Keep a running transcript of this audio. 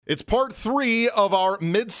It's part 3 of our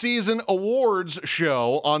mid-season awards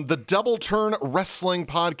show on the Double Turn Wrestling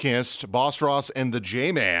Podcast, Boss Ross and the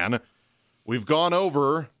J-Man. We've gone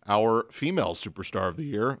over our female superstar of the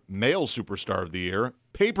year, male superstar of the year,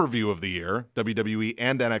 pay-per-view of the year, WWE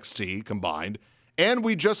and NXT combined, and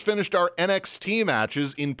we just finished our NXT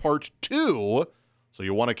matches in part 2, so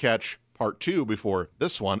you'll want to catch part 2 before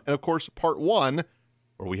this one, and of course part 1,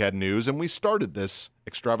 where we had news and we started this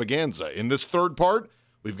extravaganza. In this third part,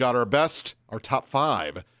 we've got our top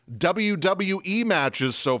 5 WWE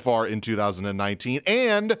matches so far in 2019,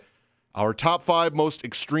 and our top 5 most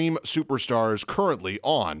extreme superstars currently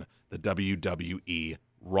on the WWE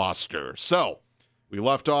roster. So, we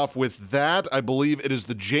left off with that. I believe it is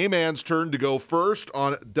the J-Man's turn to go first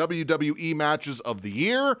on WWE matches of the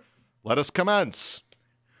year. Let us commence.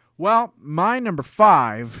 Well, my number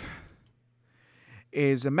 5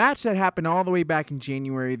 is a match that happened all the way back in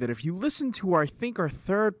January that if you listen to our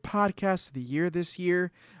third podcast of the year this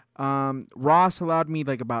year, Ross allowed me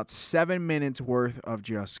like about 7 minutes worth of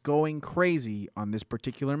just going crazy on this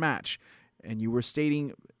particular match. And you were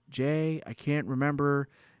stating, Jay, I can't remember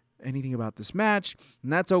anything about this match.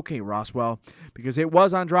 And that's okay, Roswell, because it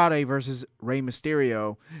was Andrade versus Rey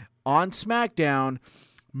Mysterio on SmackDown,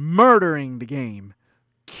 murdering the game,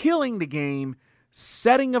 killing the game,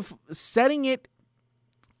 setting it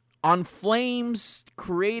on flames,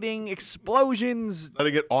 creating explosions.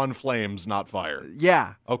 Letting it on flames, not fire.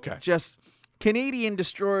 Yeah. Okay. Just Canadian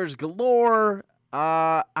destroyers galore.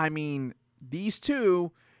 These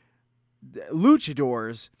two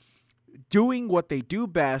luchadors doing what they do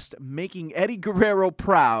best, making Eddie Guerrero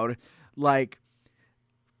proud. Like,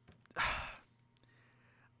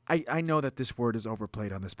 I know that this word is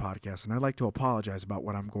overplayed on this podcast, and I'd like to apologize about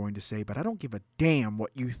what I'm going to say, but I don't give a damn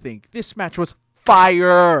what you think. This match was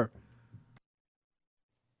fire.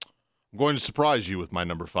 I'm going to surprise you with my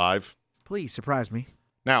number 5. Please surprise me.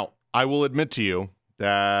 Now, I will admit to you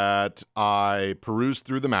that I perused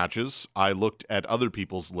through the matches. I looked at other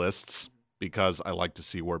people's lists because I like to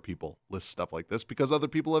see where people list stuff like this because other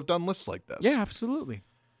people have done lists like this. Yeah, absolutely.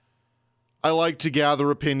 I like to gather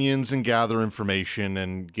opinions and gather information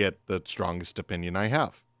and get the strongest opinion I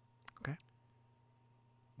have. Okay.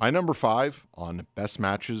 My number 5 on best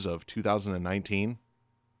matches of 2019.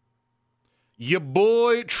 Your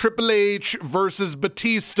boy Triple H versus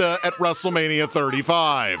Batista at WrestleMania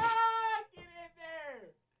 35. Get in there.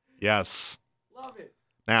 Yes. Love it.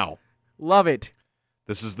 Now. Love it.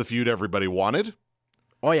 This is the feud everybody wanted.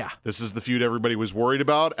 Oh, yeah. This is the feud everybody was worried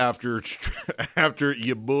about after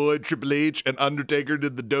your boy Triple H and Undertaker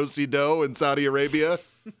did the do-si-do in Saudi Arabia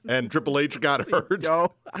and Triple H got hurt.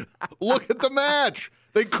 Look at the match.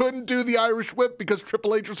 They couldn't do the Irish whip because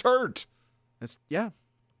Triple H was hurt. Yeah.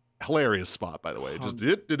 Hilarious spot, by the way. Just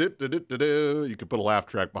you could put a laugh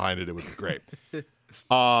track behind it. It would be great.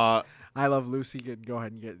 I Love Lucy. Go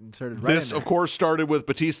ahead and get inserted right This, of course, started with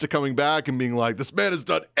Batista coming back and being like, this man has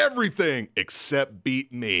done everything except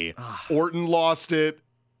beat me. Orton lost it.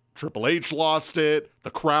 Triple H lost it.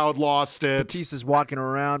 The crowd lost it. Batista's walking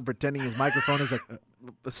around pretending his microphone is like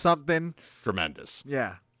something. Tremendous.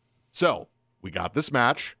 Yeah. So, we got this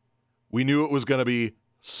match. We knew it was going to be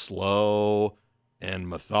slow and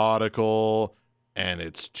methodical, and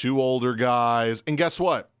it's two older guys. And guess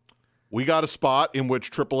what? We got a spot in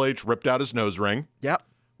which Triple H ripped out his nose ring. Yep.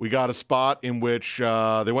 We got a spot in which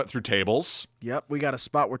they went through tables. Yep. We got a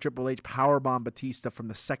spot where Triple H powerbombed Batista from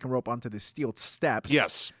the second rope onto the steel steps.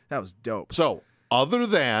 Yes. That was dope. So, other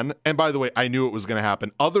than, and by the way, I knew it was going to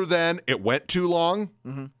happen, other than it went too long,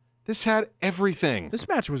 this had everything. This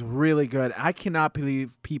match was really good. I cannot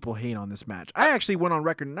believe people hate on this match. I actually went on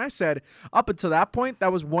record and I said, up until that point,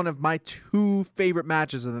 that was one of my 2 favorite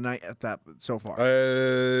matches of the night at that so far.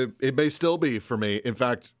 It may still be for me. In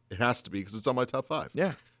fact, it has to be because it's on my top 5.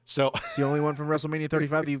 Yeah. So it's the only one from WrestleMania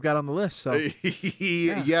 35 that you've got on the list. So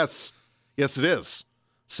yeah. Yes, it is.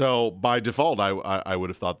 So by default, I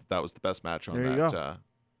would have thought that was the best match on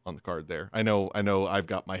on the card there. I know. I've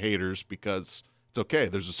got my haters because it's okay.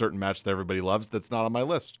 There's a certain match that everybody loves that's not on my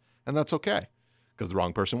list, and that's okay because the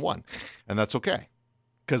wrong person won, and that's okay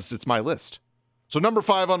because it's my list. So number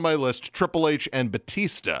 5 on my list: Triple H and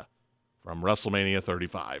Batista from WrestleMania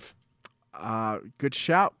 35. Good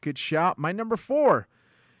shout. Good shout. My number 4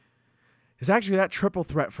 is actually that triple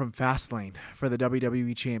threat from Fastlane for the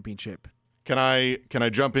WWE Championship. Can I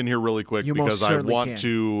jump in here really quick because I want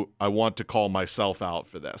can. to call myself out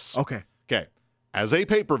for this. Okay. As a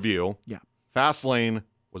pay-per-view, yeah, Fastlane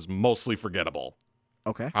was mostly forgettable.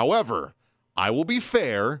 Okay. However, I will be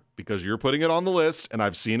fair because you're putting it on the list and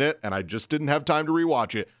I've seen it and I just didn't have time to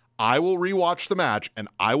rewatch it. I will rewatch the match and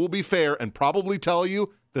I will be fair and probably tell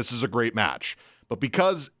you this is a great match. But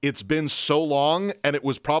because it's been so long and it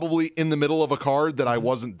was probably in the middle of a card that I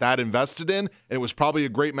wasn't that invested in, and it was probably a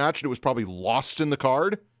great match and it was probably lost in the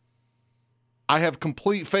card, I have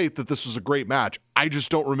complete faith that this was a great match. I just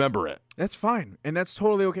don't remember it. That's fine, and that's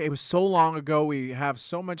totally okay. It was so long ago. We have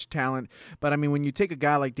so much talent. But, I mean, when you take a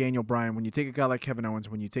guy like Daniel Bryan, when you take a guy like Kevin Owens,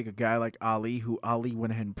 when you take a guy like Ali, who Ali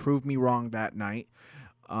went ahead and proved me wrong that night,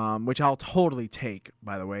 which I'll totally take,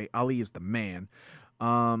 by the way. Ali is the man.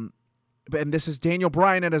 And this is Daniel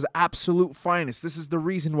Bryan at his absolute finest. This is the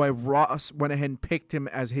reason why Ross went ahead and picked him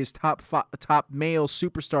as his top male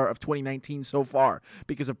superstar of 2019 so far,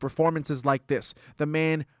 because of performances like this. The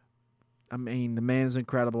man is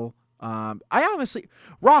incredible. I honestly,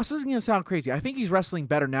 Ross, this is going to sound crazy. I think he's wrestling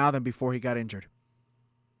better now than before he got injured.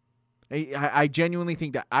 I genuinely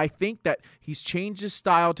think that. I think that he's changed his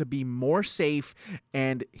style to be more safe,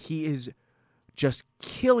 and he is just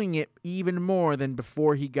killing it even more than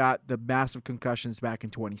before he got the massive concussions back in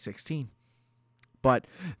 2016. But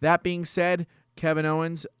that being said, Kevin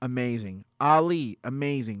Owens, amazing. Ali,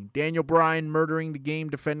 amazing. Daniel Bryan murdering the game,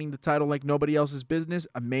 defending the title like nobody else's business,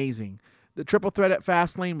 amazing. The triple threat at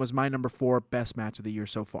Fastlane was my number 4 best match of the year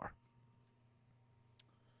so far.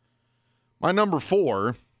 My number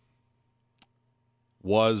 4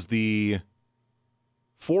 was the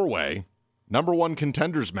 4-way number 1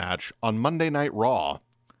 contenders match on Monday Night Raw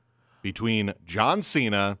between John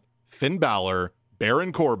Cena, Finn Balor,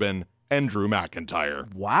 Baron Corbin, and Drew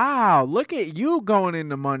McIntyre. Wow, look at you going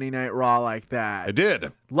into Monday Night Raw like that. I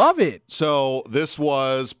did. Love it. So this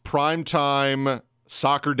was primetime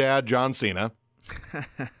soccer dad John Cena.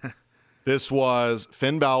 This was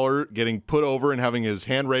Finn Balor getting put over and having his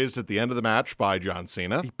hand raised at the end of the match by John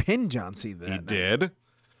Cena. He pinned John Cena that night. Did.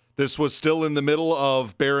 This was still in the middle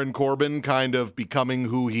of Baron Corbin kind of becoming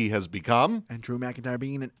who he has become. And Drew McIntyre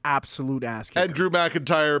being an absolute ass kicker. And Drew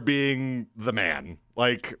McIntyre being the man.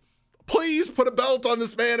 Like, please put a belt on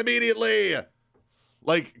this man immediately.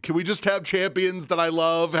 Like, can we just have champions that I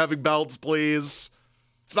love having belts, please?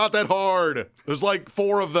 It's not that hard. There's like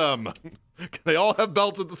 4 of them. Can they all have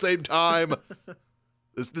belts at the same time?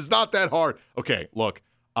 This is not that hard. Okay, look,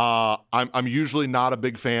 I'm usually not a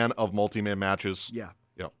big fan of multi-man matches. Yeah.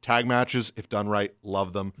 You know, tag matches, if done right,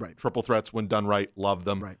 love them. Right. Triple threats, when done right, love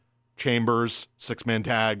them. Right. Chambers, 6-man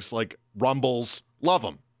tags, like rumbles, love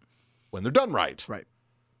them when they're done right. Right.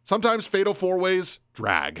 Sometimes fatal 4-ways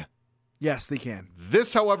drag. Yes, they can.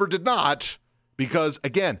 This, however, did not, because,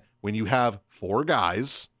 again, when you have 4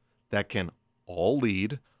 guys that can all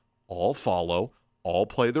lead, all follow, all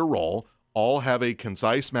play their role, all have a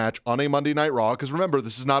concise match on a Monday Night Raw, because remember,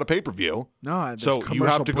 this is not a pay-per-view. No, so you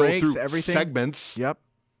have to breaks, go through everything. segments. Yep.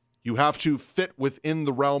 You have to fit within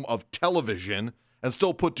the realm of television and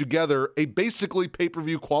still put together a basically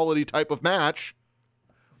pay-per-view quality type of match.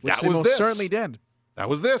 Which that they was most this. certainly did. That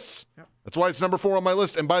was this. Yep. That's why it's number 4 on my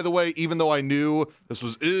list. And by the way, even though I knew this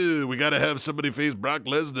was, we got to have somebody face Brock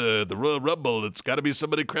Lesnar at the Royal Rumble. It's got to be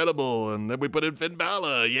somebody credible. And then we put in Finn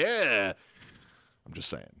Balor. Yeah. I'm just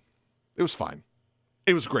saying. It was fine.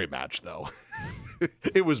 It was a great match, though.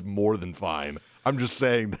 It was more than fine. I'm just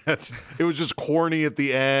saying that it was just corny at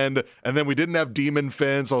the end. And then we didn't have Demon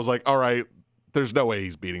Finn. So I was like, all right, there's no way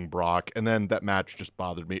he's beating Brock. And then that match just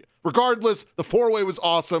bothered me. Regardless, the 4-way was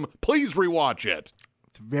awesome. Please rewatch it.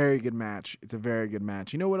 It's a very good match. It's a very good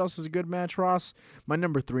match. You know what else is a good match, Ross? My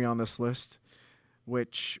number 3 on this list,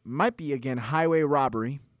 which might be, again, highway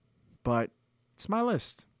robbery, but it's my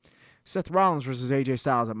list. Seth Rollins versus AJ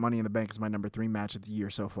Styles at Money in the Bank is my number 3 match of the year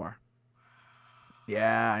so far.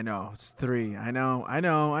 Yeah, I know. It's 3. I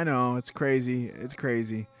know. It's crazy. It's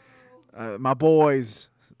crazy. My boys,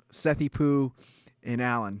 Sethy Poo and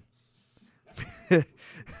Allen.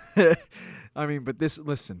 I mean, but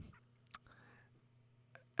listen.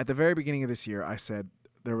 At the very beginning of this year, I said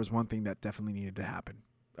there was one thing that definitely needed to happen.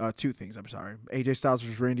 2 things, I'm sorry. AJ Styles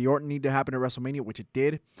versus Randy Orton needed to happen at WrestleMania, which it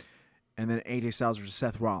did. And then AJ Styles versus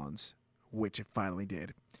Seth Rollins, which it finally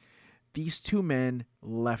did. These 2 men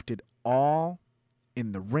left it all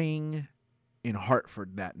in the ring in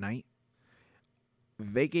Hartford that night.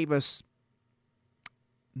 They gave us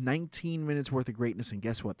 19 minutes worth of greatness, and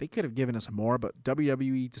guess what? They could have given us more, but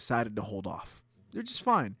WWE decided to hold off. They're just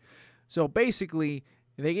fine. So basically,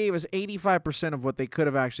 they gave us 85% of what they could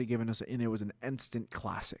have actually given us, and it was an instant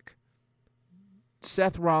classic.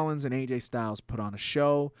 Seth Rollins and AJ Styles put on a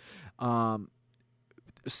show.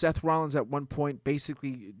 Seth Rollins at one point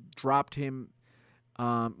basically dropped him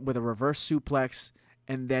with a reverse suplex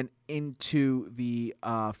and then into the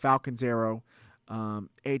Falcon's Arrow.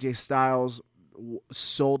 AJ Styles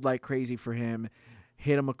sold like crazy for him,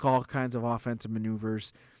 hit him with all kinds of offensive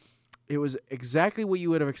maneuvers. It was exactly what you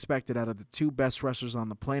would have expected out of the two best wrestlers on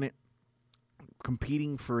the planet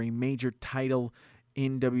competing for a major title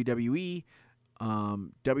in WWE.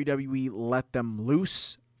 WWE let them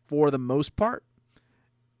loose for the most part,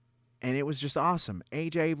 and it was just awesome.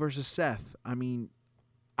 AJ versus Seth. I mean,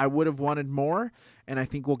 I would have wanted more, and I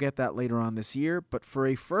think we'll get that later on this year, but for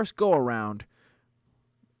a first go-around,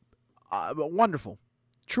 wonderful.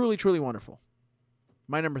 Truly, truly wonderful.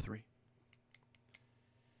 My number 3.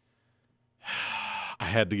 I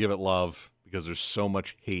had to give it love because there's so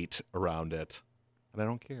much hate around it, and I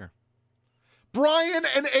don't care. Bryan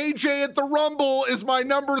and AJ at the Rumble is my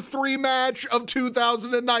number 3 match of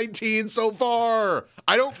 2019 so far.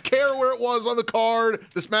 I don't care where it was on the card.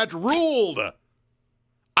 This match ruled.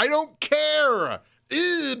 I don't care.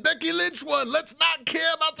 Ew, Becky Lynch won. Let's not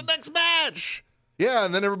care about the next match. Yeah,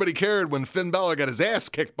 and then everybody cared when Finn Balor got his ass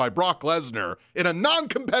kicked by Brock Lesnar in a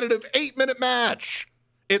non-competitive 8-minute match.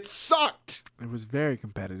 It sucked. It was very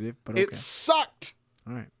competitive, but okay. It sucked.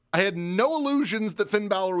 All right. I had no illusions that Finn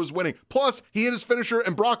Balor was winning. Plus, he hit his finisher,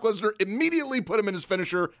 and Brock Lesnar immediately put him in his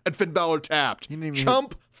finisher, and Finn Balor tapped.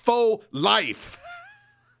 Chump faux life.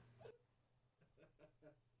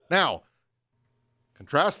 Now,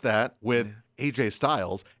 contrast that with AJ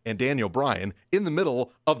Styles and Daniel Bryan in the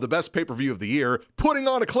middle of the best pay-per-view of the year, putting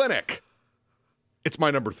on a clinic. It's my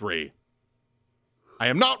number 3. I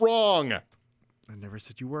am not wrong. I never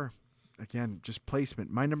said you were. Again, just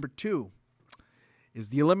placement. My number 2 is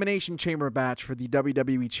the Elimination Chamber match for the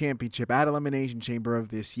WWE Championship at Elimination Chamber of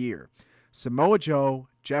this year. Samoa Joe,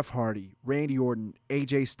 Jeff Hardy, Randy Orton,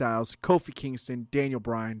 AJ Styles, Kofi Kingston, Daniel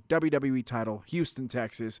Bryan, WWE title, Houston,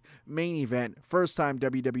 Texas, main event. First time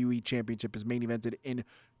WWE Championship is main evented in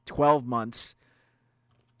 12 months.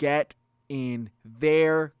 Get in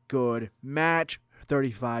there. Good match.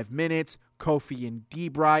 35 minutes. Kofi and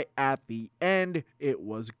Debray at the end. It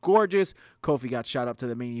was gorgeous. Kofi got shot up to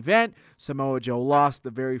the main event. Samoa Joe lost the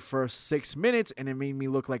very first 6 minutes, and it made me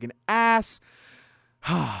look like an ass.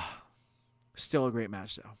 Still a great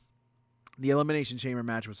match, though. The Elimination Chamber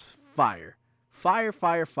match was fire. Fire,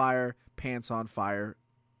 fire, fire. Pants on fire.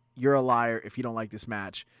 You're a liar if you don't like this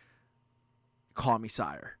match. Call me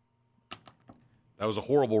sire. That was a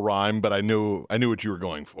horrible rhyme, but I knew what you were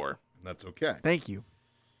going for. And that's okay. Thank you.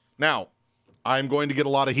 Now, I'm going to get a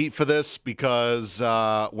lot of heat for this because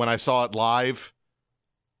when I saw it live,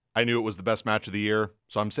 I knew it was the best match of the year,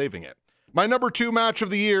 so I'm saving it. My number 2 match of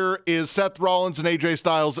the year is Seth Rollins and AJ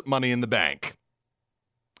Styles at Money in the Bank.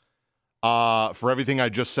 For everything I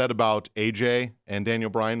just said about AJ and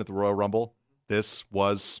Daniel Bryan at the Royal Rumble, this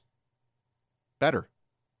was better.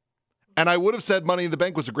 And I would have said Money in the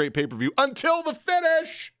Bank was a great pay-per-view until the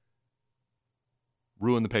finish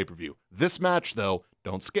ruined the pay-per-view. This match, though,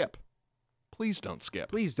 don't skip. Please don't skip.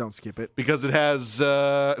 Please don't skip it. Because it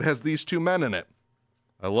has these 2 men in it.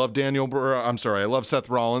 I love I love Seth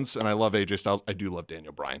Rollins and I love AJ Styles. I do love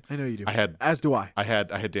Daniel Bryan. I know you do. As do I. I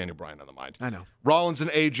had Daniel Bryan on the mind. I know. Rollins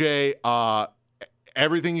and AJ,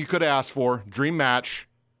 everything you could ask for. Dream match.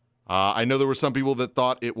 I know there were some people that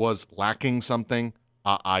thought it was lacking something.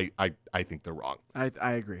 I think they're wrong.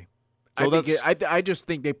 I agree. So I just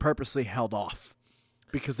think they purposely held off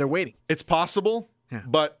because they're waiting. It's possible, yeah.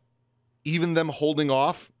 But even them holding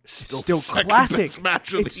off, still classic. Best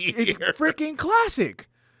match of the year. It's freaking classic.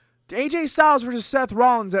 AJ Styles versus Seth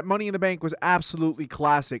Rollins at Money in the Bank was absolutely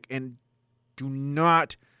classic, and do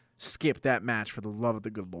not skip that match for the love of the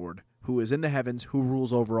good Lord, who is in the heavens, who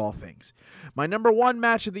rules over all things. My number 1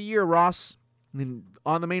 match of the year, Ross,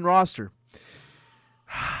 on the main roster.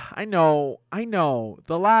 I know.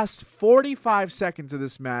 The last 45 seconds of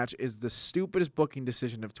this match is the stupidest booking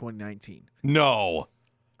decision of 2019.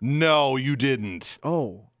 No, you didn't.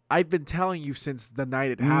 Oh, I've been telling you since the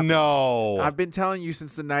night it happened. No. I've been telling you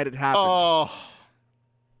since the night it happened. Oh.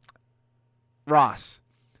 Ross,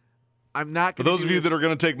 I'm not going to For those of you that are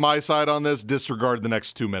going to take my side on this, disregard the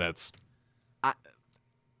next 2 minutes.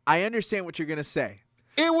 I understand what you're going to say.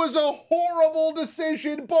 It was a horrible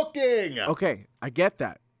decision booking. Okay, I get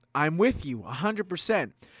that. I'm with you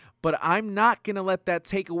 100%. But I'm not going to let that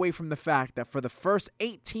take away from the fact that for the first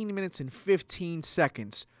 18 minutes and 15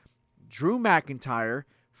 seconds, Drew McIntyre,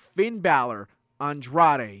 Finn Balor,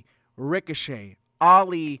 Andrade, Ricochet,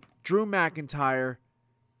 Ali, Drew McIntyre,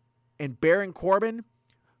 and Baron Corbin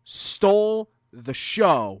stole the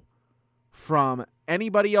show from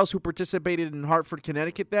anybody else who participated in Hartford,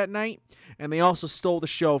 Connecticut that night, and they also stole the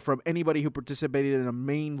show from anybody who participated in a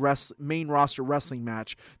main roster wrestling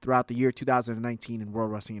match throughout the year 2019 in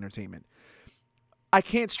World Wrestling Entertainment. I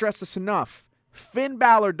can't stress this enough. Finn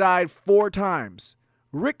Balor died 4 times.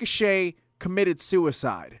 Ricochet committed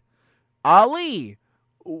suicide. Ali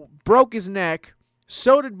broke his neck.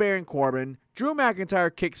 So did Baron Corbin. Drew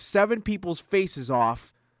McIntyre kicked 7 people's faces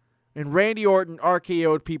off. And Randy Orton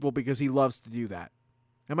RKO'd people because he loves to do that.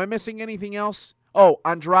 Am I missing anything else? Oh,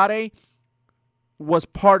 Andrade was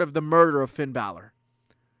part of the murder of Finn Balor.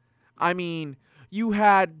 I mean, you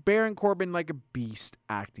had Baron Corbin like a beast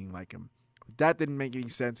acting like him. That didn't make any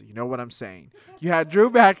sense. You know what I'm saying. You had Drew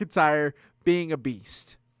McIntyre being a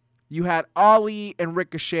beast. You had Ali and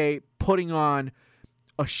Ricochet putting on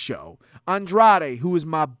a show. Andrade, who is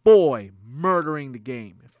my boy, murdering the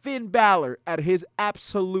game. Finn Balor at his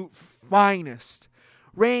absolute finest.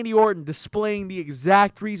 Randy Orton displaying the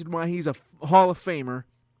exact reason why he's a Hall of Famer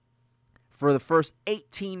for the first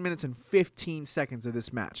 18 minutes and 15 seconds of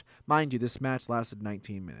this match. Mind you, this match lasted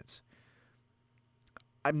 19 minutes.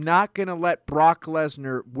 I'm not going to let Brock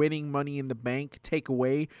Lesnar winning Money in the Bank take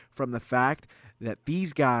away from the fact that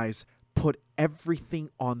these guys put everything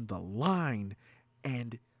on the line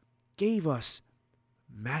and gave us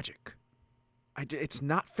magic. It's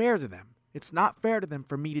not fair to them. It's not fair to them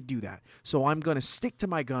for me to do that. So I'm going to stick to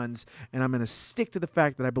my guns, and I'm going to stick to the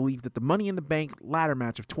fact that I believe that the Money in the Bank ladder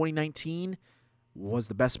match of 2019 was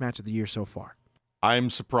the best match of the year so far. I'm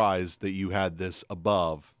surprised that you had this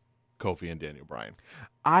above Kofi and Daniel Bryan.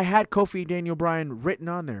 I had Kofi and Daniel Bryan written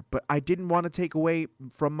on there, but I didn't want to take away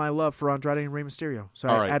from my love for Andrade and Rey Mysterio, so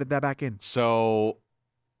I added that back in. So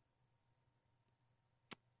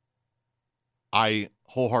I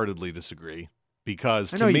wholeheartedly disagree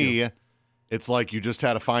because to me, it's like you just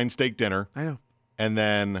had a fine steak dinner. I know. And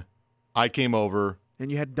then I came over.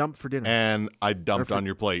 And you had dumped for dinner. And I dumped on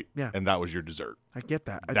your plate. Yeah. And that was your dessert. I get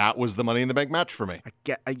that. That was the Money in the Bank match for me.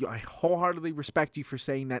 I wholeheartedly respect you for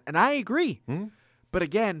saying that. And I agree. Mm-hmm. But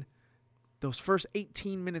again, those first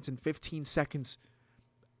 18 minutes and 15 seconds,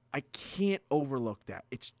 I can't overlook that.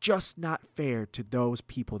 It's just not fair to those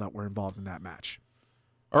people that were involved in that match.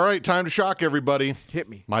 All right, time to shock everybody. Hit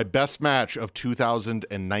me. My best match of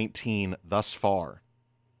 2019 thus far.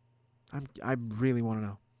 I really want to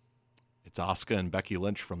know. It's Asuka and Becky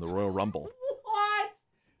Lynch from the Royal Rumble. What?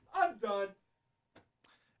 I'm done.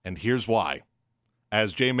 And here's why.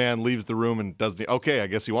 As J-Man leaves the room and doesn't... Okay, I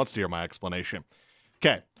guess he wants to hear my explanation.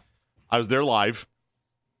 Okay, I was there live.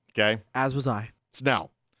 Okay? As was I. So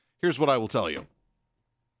now, here's what I will tell you.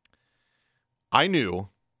 I knew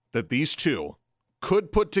that these two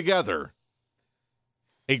could put together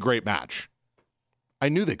a great match. I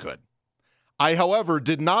knew they could. I, however,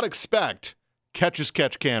 did not expect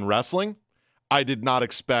catch-as-catch-can wrestling. I did not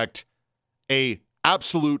expect a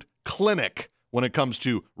absolute clinic when it comes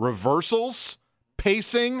to reversals,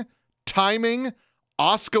 pacing, timing,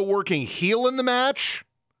 Asuka working heel in the match,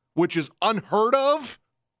 which is unheard of.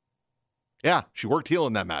 Yeah, she worked heel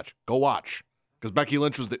in that match. Go watch. Because Becky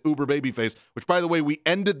Lynch was the uber babyface, which, by the way, we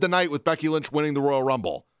ended the night with Becky Lynch winning the Royal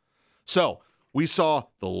Rumble. So we saw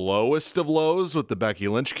the lowest of lows with the Becky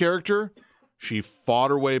Lynch character. She fought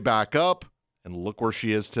her way back up, and look where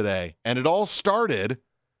she is today. And it all started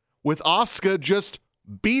with Asuka just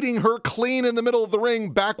beating her clean in the middle of the ring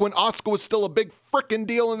back when Asuka was still a big frickin'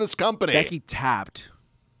 deal in this company. Becky tapped.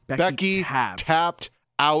 Becky tapped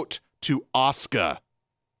out to Asuka.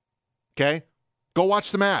 Okay? Go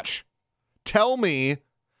watch the match. Tell me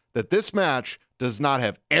that this match does not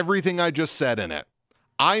have everything I just said in it.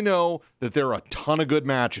 I know that there are a ton of good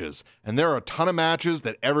matches, and there are a ton of matches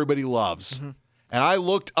that everybody loves. Mm-hmm. And I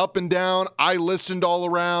looked up and down. I listened all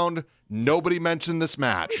around. Nobody mentioned this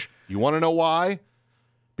match. You want to know why?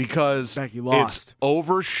 Because it's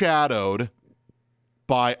overshadowed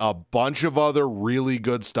by a bunch of other really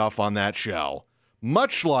good stuff on that show.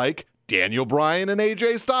 Much like Daniel Bryan and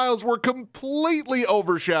AJ Styles were completely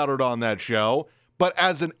overshadowed on that show, but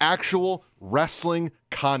as an actual wrestling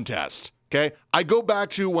contest. Okay? I go back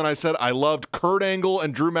to when I said I loved Kurt Angle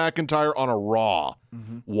and Drew McIntyre on a Raw.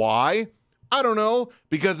 Mm-hmm. Why? I don't know.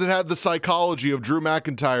 Because it had the psychology of Drew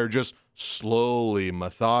McIntyre just slowly,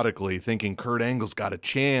 methodically thinking Kurt Angle's got a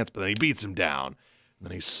chance, but then he beats him down. And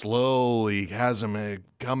then he slowly has him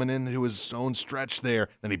coming into his own stretch there.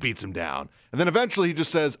 Then he beats him down. And then eventually he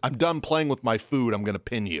just says, I'm done playing with my food. I'm going to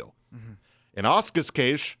pin you. Mm-hmm. In Asuka's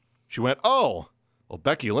case, she went, oh, well,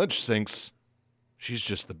 Becky Lynch thinks she's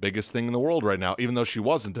just the biggest thing in the world right now, even though she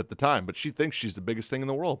wasn't at the time. But she thinks she's the biggest thing in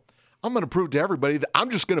the world. I'm going to prove to everybody that I'm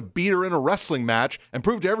just going to beat her in a wrestling match and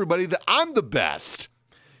prove to everybody that I'm the best.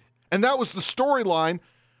 And that was the storyline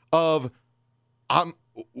of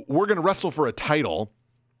we're going to wrestle for a title,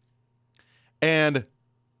 and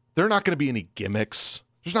there are not going to be any gimmicks.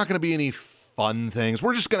 There's not going to be any fun things.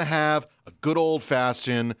 We're just going to have a good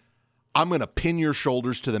old-fashioned, I'm going to pin your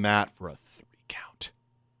shoulders to the mat for a 3 count.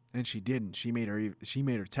 And she didn't. She made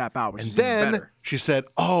her tap out, which And is even then better. she said,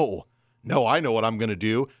 "Oh, no, I know what I'm going to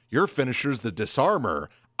do. Your finisher's the disarmer.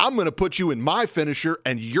 I'm going to put you in my finisher,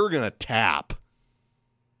 and you're going to tap."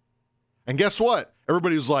 And guess what?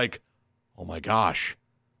 Everybody was like, "Oh my gosh,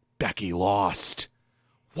 Becky lost.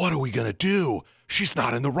 What are we going to do? She's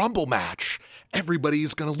not in the Rumble match.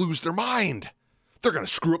 Everybody's going to lose their mind. They're going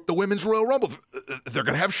to screw up the Women's Royal Rumble. They're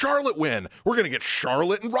going to have Charlotte win. We're going to get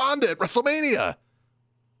Charlotte and Ronda at WrestleMania."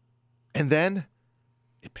 And then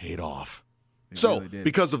it paid off. So, really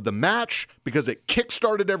because of the match, because it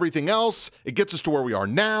kickstarted everything else, it gets us to where we are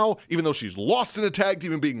now, even though she's lost in a tag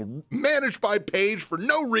team and being managed by Paige for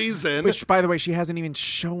no reason. Which, by the way, she hasn't even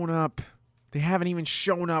shown up. They haven't even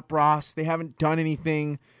shown up, Ross. They haven't done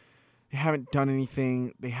anything.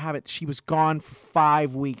 She was gone for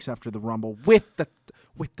 5 weeks after the Rumble with the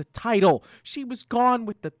title. She was gone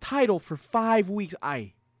with the title for 5 weeks.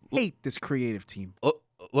 I hate this creative team.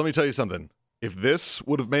 Let me tell you something. If this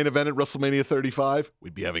would have main evented WrestleMania 35,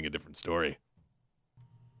 we'd be having a different story.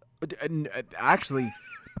 Actually,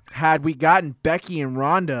 had we gotten Becky and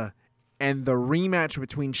Ronda and the rematch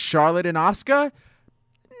between Charlotte and Asuka,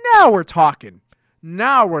 now we're talking.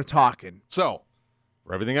 So,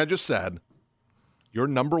 for everything I just said, your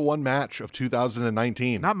number one match of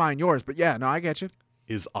 2019 Not mine, yours, but yeah, no, I get you.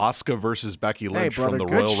 is Asuka versus Becky Lynch Hey, brother, from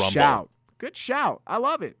the good Royal Rumble. shout. Good shout. I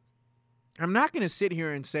love it. I'm not going to sit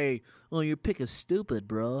here and say, "Oh, your pick is stupid,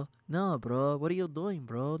 bro." No, bro. What are you doing,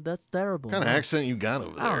 bro? That's terrible. What kind of man. accent you got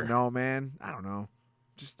over there? I don't know, man. I don't know.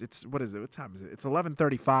 Just what is it? What time is it? It's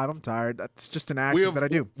 11:35. I'm tired. That's just an accent that I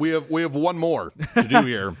do. We have one more to do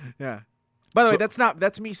here. Yeah. By the way,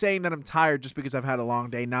 that's me saying that I'm tired just because I've had a long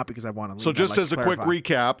day, not because I want to leave. So just I'd like as to a quick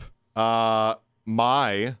clarify. recap,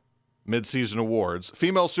 my mid-season awards: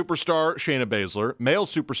 female superstar Shayna Baszler, male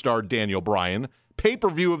superstar Daniel Bryan,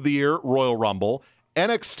 pay-per-view of the year Royal Rumble,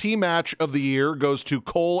 NXT match of the year goes to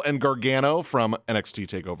Cole and Gargano from NXT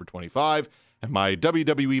TakeOver 25, and my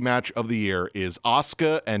WWE match of the year is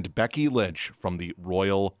Asuka and Becky Lynch from the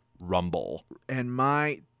Royal Rumble. And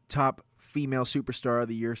my top female superstar of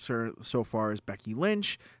the year so far is Becky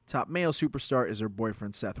Lynch. Top male superstar is her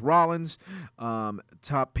boyfriend Seth Rollins.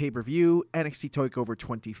 Top pay-per-view, NXT TakeOver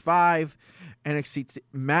 25. NXT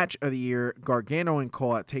match of the year, Gargano and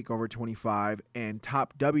Cole at TakeOver 25. And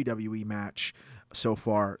top WWE match so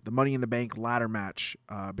far, the Money in the Bank ladder match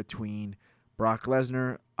between Brock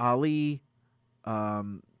Lesnar, Ali,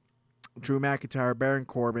 Drew McIntyre, Baron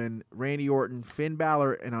Corbin, Randy Orton, Finn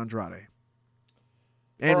Balor, and Andrade.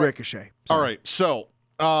 And Ricochet. Sorry. All right,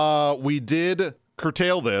 so we did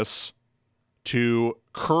curtail this to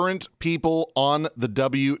current people on the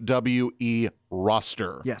WWE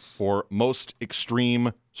roster. Yes. For most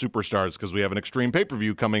Extreme Superstars, because we have an Extreme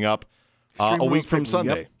pay-per-view coming up Extreme a week Rules from pay-per-view,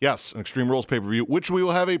 Sunday. yep. Yes, an Extreme Rules pay-per-view, which we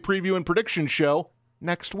will have a preview and prediction show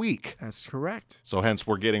next week. That's correct. So hence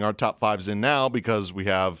we're getting our top fives in now because we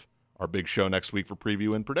have our big show next week for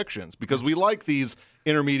preview and predictions. Because we like these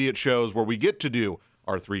intermediate shows where we get to do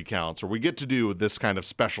our 3 counts, or we get to do this kind of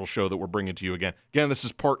special show that we're bringing to you again. Again, this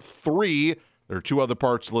is part 3. There are 2 other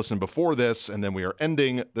parts to listen before this, and then we are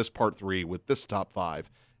ending this part 3 with this top 5,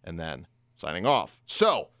 and then signing off.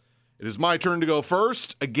 So, it is my turn to go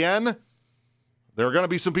first. Again, there are going to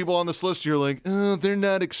be some people on this list you're like, "Oh, they're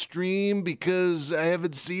not Extreme because I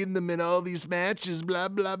haven't seen them in all these matches, blah,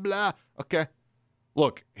 blah, blah." Okay.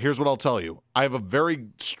 Look, here's what I'll tell you. I have a very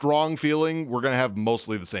strong feeling we're going to have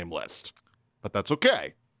mostly the same list. But that's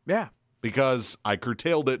okay, Yeah. because I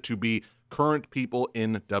curtailed it to be current people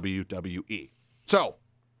in WWE. So,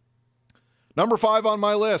 number 5 on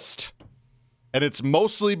my list, and it's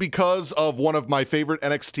mostly because of one of my favorite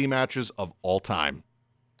NXT matches of all time.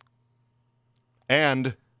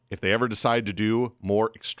 And if they ever decide to do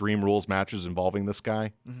more Extreme Rules matches involving this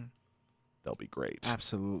guy, they'll be great.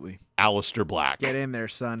 Absolutely. Aleister Black. Get in there,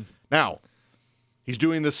 son. Now, he's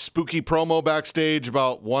doing this spooky promo backstage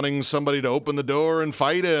about wanting somebody to open the door and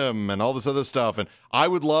fight him and all this other stuff. And I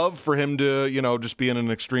would love for him to, just be in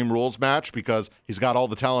an Extreme Rules match because he's got all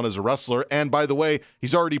the talent as a wrestler. And by the way,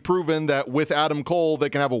 he's already proven that with Adam Cole, they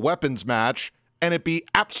can have a weapons match and it be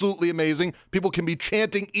absolutely amazing. People can be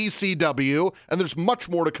chanting ECW, and there's much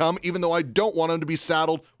more to come, even though I don't want him to be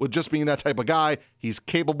saddled with just being that type of guy. He's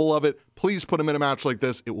capable of it. Please put him in a match like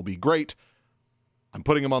this. It will be great. I'm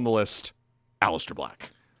putting him on the list. Aleister Black.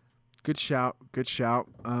 Good shout. Good shout.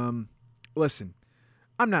 Listen,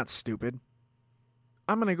 I'm not stupid.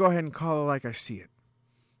 I'm going to go ahead and call it like I see it.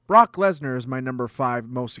 Brock Lesnar is my number 5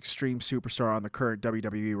 most extreme superstar on the current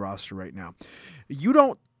WWE roster right now.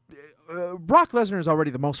 Brock Lesnar is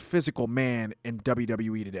already the most physical man in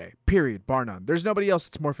WWE today. Period. Bar none. There's nobody else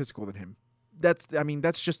that's more physical than him.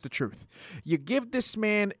 That's just the truth. You give this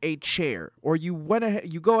man a chair, or you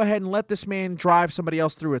go ahead and let this man drive somebody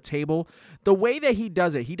else through a table. The way that he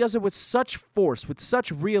does it with such force, with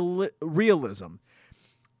such realism.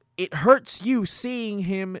 It hurts you seeing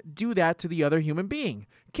him do that to the other human being.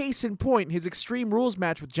 Case in point, his Extreme Rules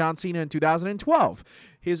match with John Cena in 2012.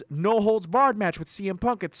 His no-holds-barred match with CM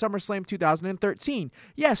Punk at SummerSlam 2013.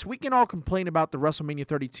 Yes, we can all complain about the WrestleMania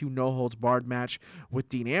 32 no-holds-barred match with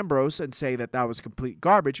Dean Ambrose and say that was complete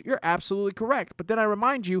garbage. You're absolutely correct. But then I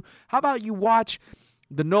remind you, how about you watch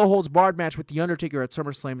the no-holds-barred match with The Undertaker at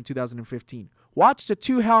SummerSlam in 2015? Watch the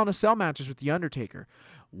 2 Hell in a Cell matches with The Undertaker.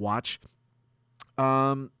 Watch...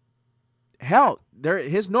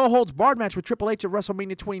 his no-holds-barred match with Triple H at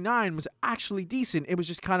WrestleMania 29 was actually decent. It was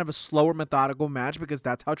just kind of a slower, methodical match because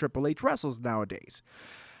that's how Triple H wrestles nowadays.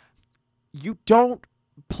 You don't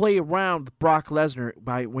play around with Brock Lesnar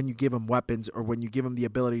when you give him weapons or when you give him the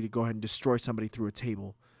ability to go ahead and destroy somebody through a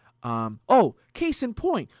table. Case in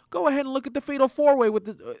point, go ahead and look at the Fatal 4-Way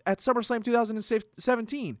at SummerSlam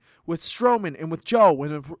 2017 with Strowman and with Joe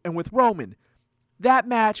and with Roman. That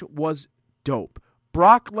match was dope.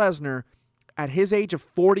 Brock Lesnar, at his age of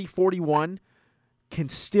 40, 41, can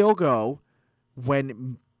still go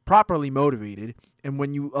when properly motivated. And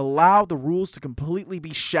when you allow the rules to completely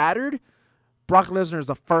be shattered, Brock Lesnar is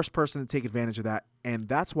the first person to take advantage of that. And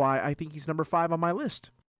that's why I think he's number 5 on my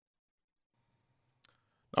list.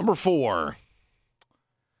 Number 4.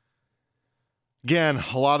 Again,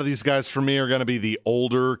 a lot of these guys for me are going to be the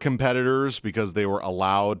older competitors because they were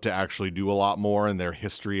allowed to actually do a lot more in their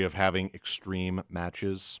history of having extreme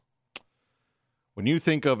matches. When you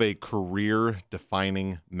think of a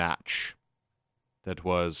career-defining match that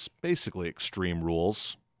was basically Extreme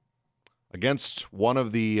Rules against one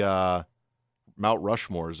of the Mount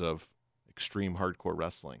Rushmores of extreme hardcore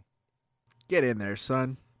wrestling. Get in there,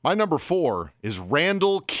 son. My number 4 is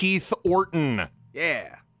Randall Keith Orton.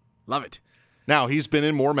 Yeah, love it. Now, he's been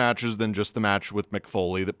in more matches than just the match with Mick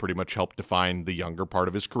Foley that pretty much helped define the younger part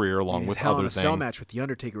of his career, along with other things. His Hell in a Cell match with The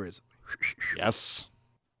Undertaker is... Yes.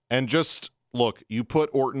 And just, look, you put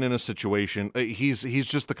Orton in a situation, he's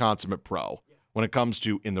just the consummate pro when it comes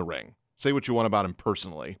to in the ring. Say what you want about him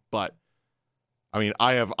personally, but, I mean,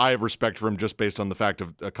 I have respect for him just based on the fact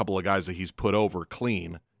of a couple of guys that he's put over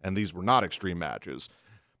clean, and these were not extreme matches.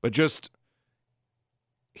 But just...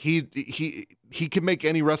 He can make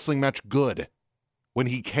any wrestling match good when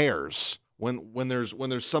he cares, when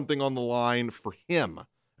there's something on the line for him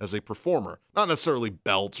as a performer, not necessarily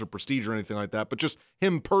belts or prestige or anything like that, but just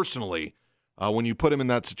him personally. When you put him in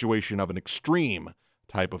that situation of an extreme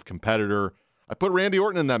type of competitor, I put Randy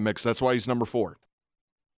Orton in that mix. That's why he's number 4.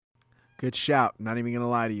 Good shout. Not even going to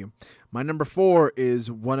lie to you. My number 4 is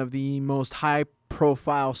one of the most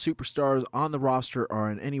high-profile superstars on the roster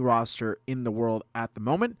or on any roster in the world at the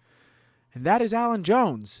moment, and that is Alan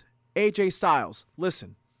Jones, AJ Styles.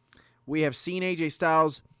 Listen, we have seen AJ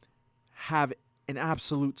Styles have an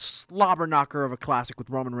absolute slobber knocker of a classic with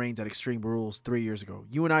Roman Reigns at Extreme Rules 3 years ago.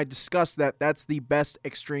 You and I discussed that that's the best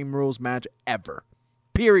Extreme Rules match ever.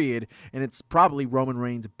 Period. And it's probably Roman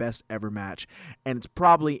Reigns' best ever match. And it's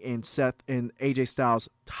probably in AJ Styles'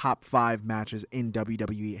 top 5 matches in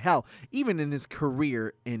WWE. Hell, even in his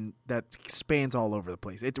career that spans all over the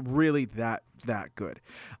place. It's really that good.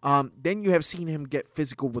 Then you have seen him get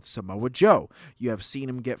physical with Samoa Joe. You have seen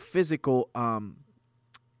him get physical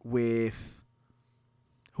with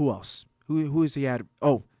who else? Who is he at?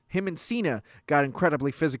 Oh, him and Cena got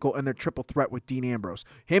incredibly physical in their triple threat with Dean Ambrose.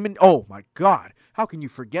 Oh my God, how can you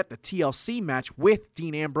forget the TLC match with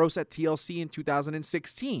Dean Ambrose at TLC in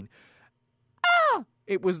 2016?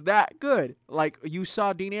 It was that good. Like, you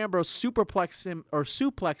saw Dean Ambrose suplex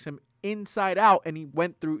him inside out, and he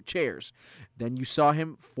went through chairs. Then you saw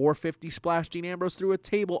him 450 splash Dean Ambrose through a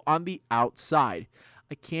table on the outside.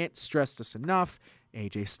 I can't stress this enough.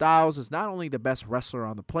 AJ Styles is not only the best wrestler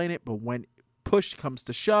on the planet, but when push comes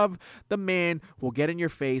to shove, the man will get in your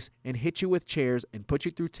face and hit you with chairs and put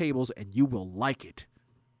you through tables, and you will like it.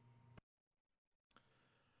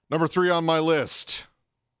 Number 3 on my list.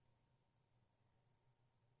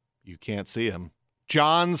 You can't see him.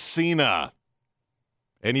 John Cena.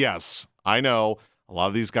 And yes, I know a lot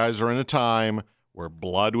of these guys are in a time where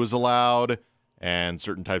blood was allowed and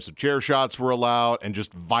certain types of chair shots were allowed and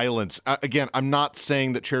just violence. Again, I'm not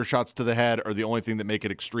saying that chair shots to the head are the only thing that make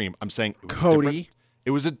it extreme. I'm saying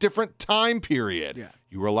it was a different time period. Yeah.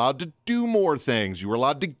 You were allowed to do more things. You were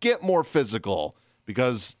allowed to get more physical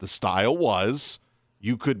because the style was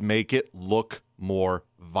you could make it look more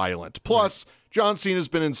violent. Plus, John Cena's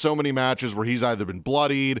been in so many matches where he's either been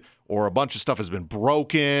bloodied or a bunch of stuff has been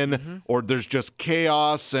broken or there's just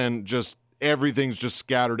chaos and just everything's just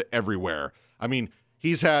scattered everywhere. I mean,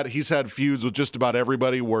 he's had feuds with just about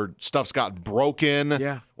everybody where stuff's gotten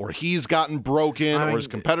broken, or he's gotten broken, or his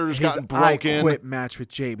competitors gotten broken. I Quit match with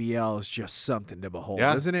JBL is just something to behold,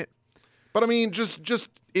 isn't it? But I mean, just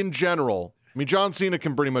in general, I mean, John Cena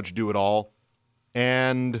can pretty much do it all,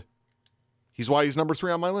 and he's why he's number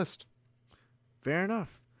 3 on my list. Fair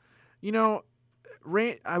enough. You know,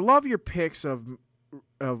 I love your picks of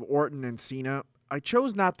Orton and Cena. I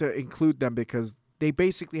chose not to include them because they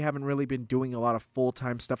basically haven't really been doing a lot of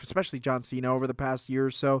full-time stuff, especially John Cena over the past year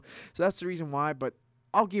or so. So that's the reason why, but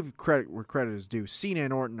I'll give credit where credit is due. Cena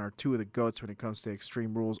and Orton are 2 of the GOATs when it comes to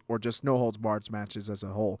Extreme Rules or just no-holds-barred matches as a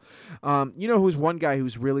whole. You know who's one guy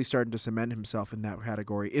who's really starting to cement himself in that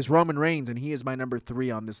category is Roman Reigns, and he is my number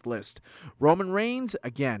 3 on this list. Roman Reigns,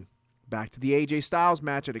 again, back to the AJ Styles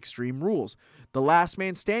match at Extreme Rules. The last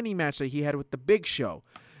man standing match that he had with the Big Show.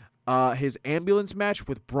 His ambulance match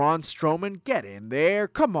with Braun Strowman. Get in there.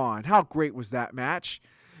 Come on. How great was that match?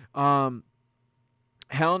 Hell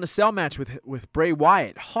in a Cell match with Bray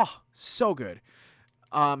Wyatt. So good.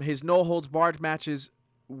 His no-holds-barred matches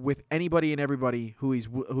with anybody and everybody who's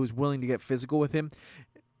willing to get physical with him.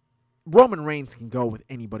 Roman Reigns can go with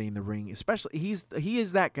anybody in the ring. Especially, he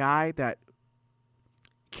is that guy that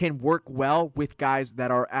can work well with guys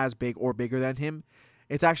that are as big or bigger than him.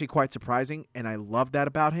 It's actually quite surprising, and I love that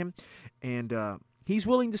about him. And he's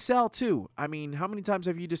willing to sell, too. I mean, how many times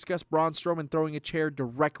have you discussed Braun Strowman throwing a chair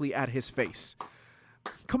directly at his face?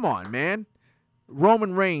 Come on, man.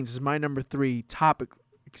 Roman Reigns is my number 3 top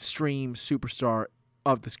extreme superstar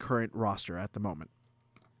of this current roster at the moment.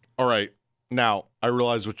 All right. Now, I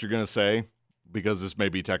realize what you're going to say, because this may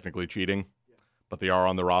be technically cheating, but they are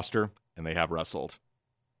on the roster, and they have wrestled.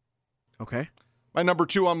 Okay. My number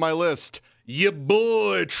 2 on my list, your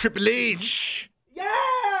boy, Triple H. Yeah,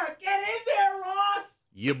 get in there, Ross.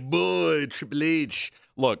 Your boy, Triple H.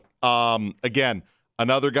 Look, again,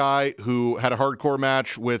 another guy who had a hardcore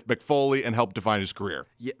match with Mick Foley and helped define his career.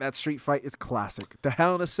 Yeah, that street fight is classic. The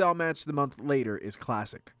Hell in a Cell match the month later is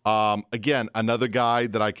classic. Again, another guy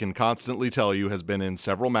that I can constantly tell you has been in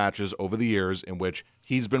several matches over the years in which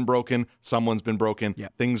he's been broken, someone's been broken,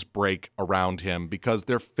 things break around him because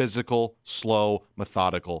they're physical, slow,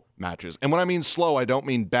 methodical matches. And when I mean slow, I don't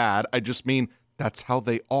mean bad. I just mean that's how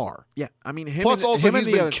they are. Yeah, I mean, Plus, he's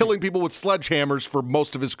been killing people with sledgehammers for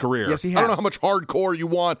most of his career. Yes, he has. I don't know how much hardcore you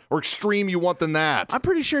want or extreme you want than that. I'm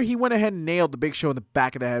pretty sure he went ahead and nailed the Big Show in the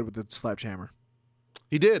back of the head with the sledgehammer.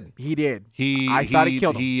 He did. He did. I thought he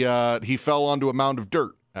killed him. He fell onto a mound of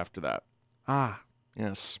dirt after that.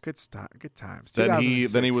 Yes. Good times. Then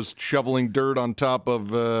he was shoveling dirt on top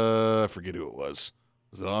of I forget who it was.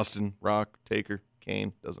 Was it Austin, Rock, Taker,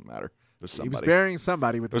 Kane? Doesn't matter. It was somebody. He was burying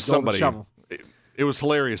somebody with the golden shovel. It was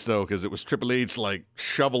hilarious though because it was Triple H like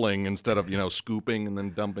shoveling instead of scooping and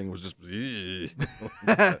then dumping. It was just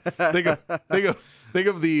think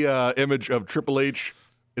of the image of Triple H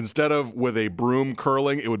instead of with a broom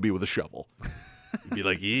curling, it would be with a shovel. You'd be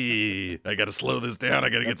like, I got to slow this down. I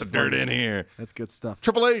got to get the dirt in here. That's good stuff.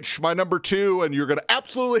 Triple H, my number 2, and you're going to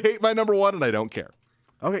absolutely hate my number 1, and I don't care.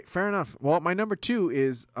 Okay, fair enough. Well, my number 2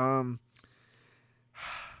 is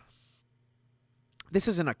this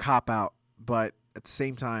isn't a cop-out, but at the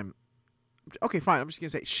same time, okay, fine. I'm just going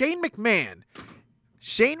to say Shane McMahon.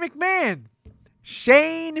 Shane McMahon.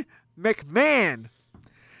 Shane McMahon.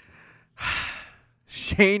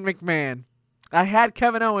 Shane McMahon. I had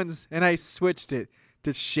Kevin Owens, and I switched it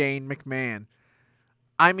to Shane McMahon.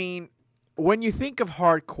 I mean, when you think of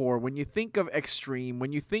hardcore, when you think of extreme,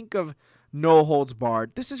 when you think of no holds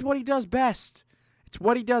barred, this is what he does best. It's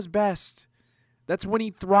what he does best. That's when he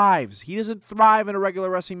thrives. He doesn't thrive in a regular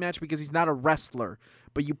wrestling match because he's not a wrestler.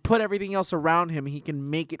 But you put everything else around him, he can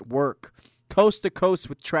make it work. Coast to coast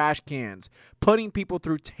with trash cans, putting people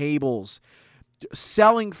through tables,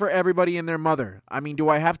 selling for everybody and their mother. I mean, do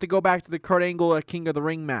I have to go back to the Kurt Angle King of the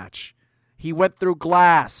Ring match? He went through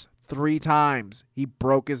glass 3 times. He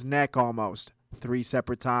broke his neck almost 3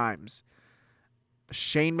 separate times.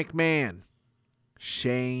 Shane McMahon.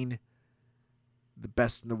 Shane, the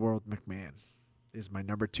best in the world McMahon, is my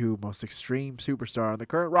number 2 most extreme superstar on the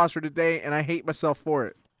current roster today, and I hate myself for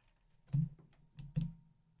it.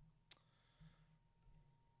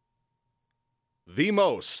 The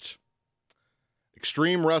most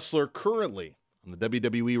extreme wrestler currently on the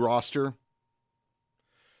WWE roster.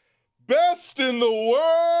 Best in the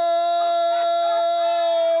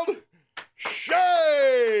world,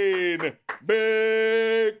 Shane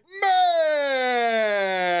McMahon.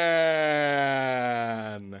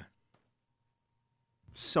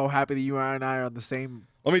 So happy that you and I are on the same.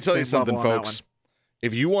 Let me tell you something, folks.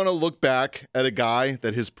 If you want to look back at a guy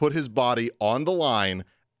that has put his body on the line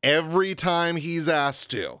every time he's asked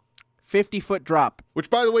to. 50-foot drop. Which,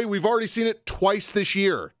 by the way, we've already seen it twice this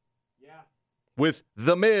year. Yeah. With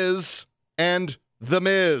The Miz and The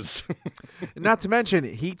Miz. Not to mention,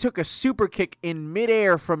 he took a super kick in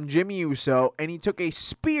midair from Jimmy Uso, and he took a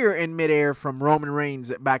spear in midair from Roman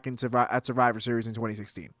Reigns back at Survivor Series in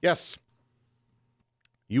 2016. Yes.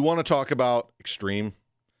 You want to talk about extreme.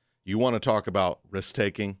 You want to talk about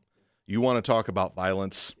risk-taking. You want to talk about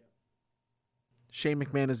violence. Shane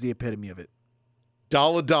McMahon is the epitome of it.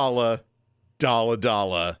 Dollar, dollar, dollar,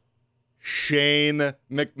 dollar. Shane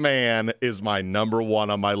McMahon is my number one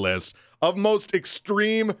on my list of most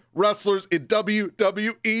extreme wrestlers in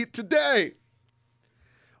WWE today.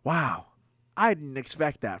 Wow. I didn't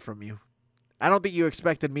expect that from you. I don't think you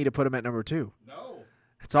expected me to put him at number 2. No.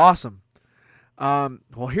 It's awesome.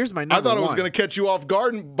 Well, here's my number one. I thought I was going to catch you off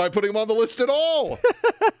guard by putting him on the list at all.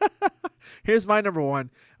 Here's my number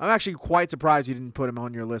one. I'm actually quite surprised you didn't put him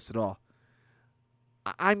on your list at all.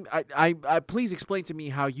 I please explain to me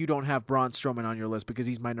how you don't have Braun Strowman on your list, because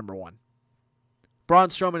he's my number one. Braun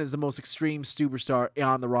Strowman is the most extreme superstar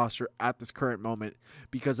on the roster at this current moment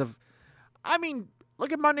because of,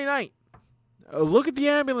 look at Monday night. Look at the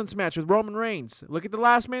ambulance match with Roman Reigns. Look at the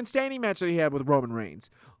last man standing match that he had with Roman Reigns.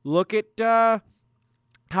 Look at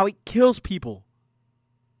how he kills people.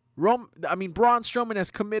 Braun Strowman has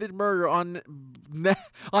committed murder on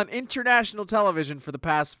international television for the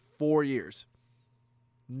past 4 years.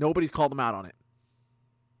 Nobody's called him out on it.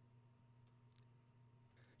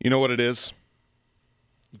 You know what it is?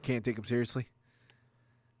 You can't take him seriously?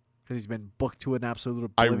 Because he's been booked to an absolute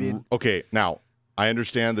oblivion? Okay, now, I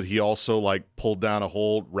understand that he also, pulled down a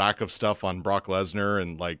whole rack of stuff on Brock Lesnar,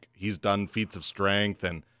 and, he's done feats of strength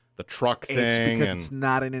and the truck thing. It's because it's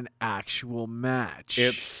not in an actual match.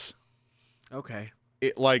 It's... Okay.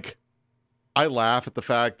 I laugh at the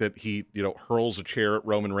fact that he, hurls a chair at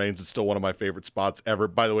Roman Reigns. It's still one of my favorite spots ever.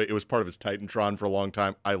 By the way, it was part of his Titantron for a long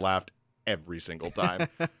time. I laughed every single time.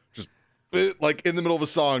 Just, in the middle of a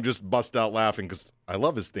song, just bust out laughing because I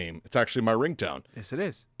love his theme. It's actually my ringtone. Yes, it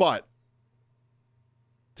is. But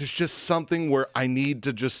there's just something where I need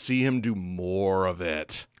to just see him do more of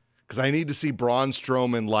it. Because I need to see Braun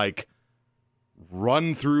Strowman,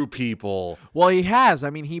 run through people. Well, he has.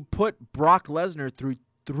 He put Brock Lesnar through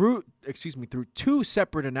 2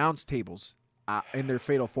 separate announce tables in their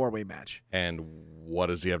Fatal 4-Way match. And what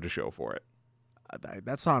does he have to show for it?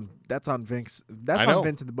 That's on Vince. That's on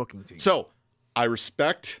Vince and the booking team. So I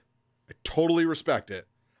totally respect it.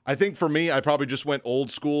 I think for me, I probably just went old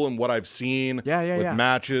school in what I've seen with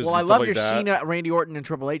matches. Well, and I stuff love like your that. Cena, Randy Orton, and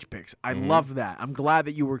Triple H picks. I love that. I'm glad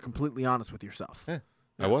that you were completely honest with yourself. Yeah,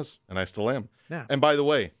 I was, and I still am. Yeah. And by the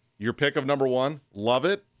way, your pick of number one, love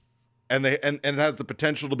it. And it has the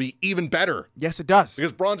potential to be even better. Yes, it does.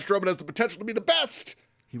 Because Braun Strowman has the potential to be the best.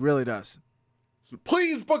 He really does.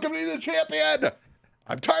 Please book him to be the champion.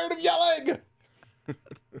 I'm tired of yelling.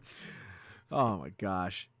 Oh my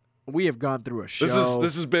gosh, we have gone through a show.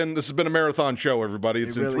 This has been a marathon show, everybody.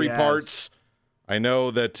 It's in really 3 has. parts. I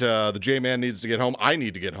know that the J-Man needs to get home. I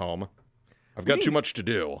need to get home. I've got too much to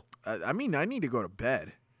do. I need to go to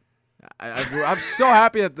bed. I'm so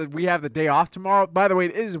happy that we have the day off tomorrow. By the way,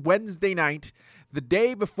 it is Wednesday night, the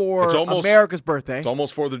day before America's birthday. It's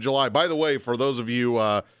almost 4th of July. By the way, for those of you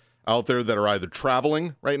out there that are either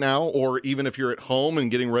traveling right now or even if you're at home and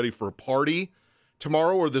getting ready for a party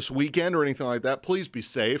tomorrow or this weekend or anything like that, please be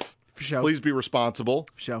safe. For sure. Please be responsible.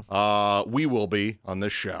 For sure. We will be on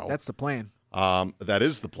this show. That's the plan. That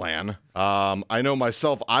is the plan. I know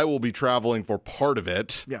myself, I will be traveling for part of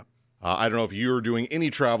it. Yeah. I don't know if you're doing any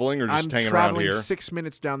traveling or just hanging around traveling here. 6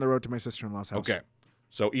 minutes down the road to my sister-in-law's house. Okay.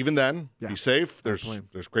 So even then, be safe.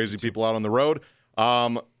 There's crazy people out on the road.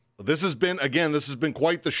 This has been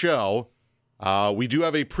quite the show. We do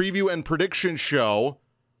have a preview and prediction show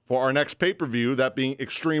for our next pay-per-view, that being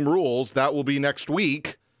Extreme Rules. That will be next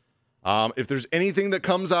week. If there's anything that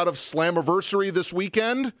comes out of Slammiversary this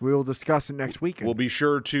weekend, we will discuss it next weekend. We'll be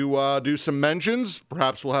sure to do some mentions.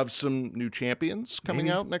 Perhaps we'll have some new champions coming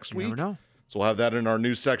out next week. You never know. So we'll have that in our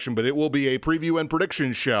news section, but it will be a preview and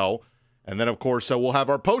prediction show. And then, of course, we'll have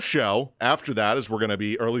our post show after that, as we're going to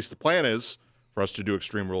be, or at least the plan is, for us to do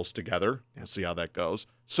Extreme Rules together. We'll see how that goes.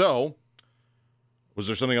 So, was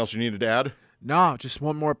there something else you needed to add? No, just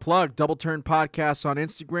one more plug. Double Turn Podcast on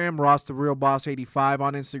Instagram. Ross the Real Boss 85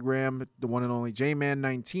 on Instagram. The one and only J-Man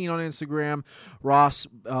 19 on Instagram. Boss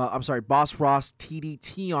Ross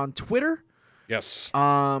TDT on Twitter. Yes.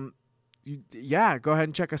 Go ahead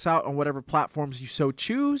and check us out on whatever platforms you so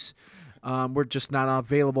choose. We're just not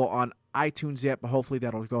available on iTunes yet, but hopefully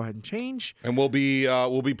that'll go ahead and change. And we'll be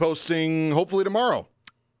posting hopefully tomorrow.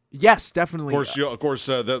 Yes, definitely. Of course,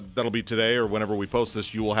 that'll be today or whenever we post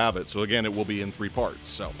this, you will have it. So again, it will be in 3 parts.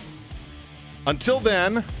 So until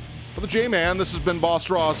then, for the J-Man, this has been Boss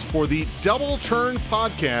Ross for the Double Turn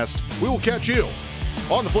Podcast. We will catch you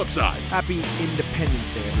on the flip side. Happy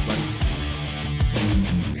Independence Day, everybody.